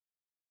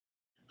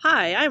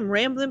Hi, I'm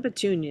Ramblin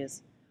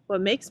Petunias.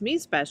 What makes me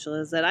special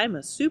is that I'm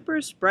a super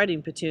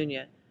spreading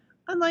petunia.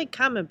 Unlike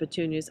common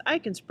petunias, I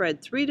can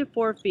spread 3 to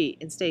 4 feet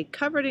and stay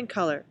covered in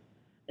color.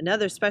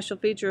 Another special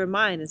feature of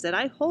mine is that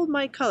I hold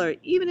my color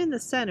even in the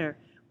center,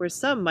 where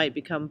some might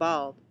become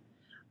bald.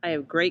 I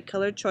have great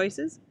color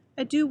choices.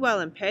 I do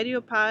well in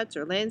patio pots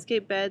or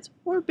landscape beds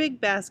or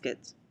big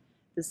baskets.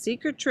 The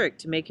secret trick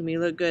to making me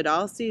look good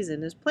all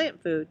season is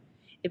plant food.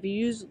 If you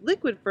use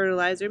liquid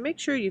fertilizer, make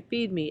sure you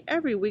feed me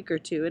every week or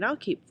two and I'll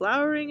keep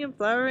flowering and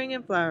flowering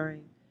and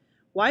flowering.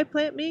 Why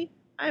plant me?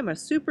 I'm a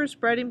super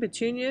spreading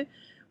petunia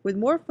with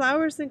more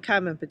flowers than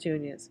common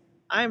petunias.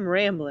 I'm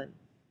ramblin'.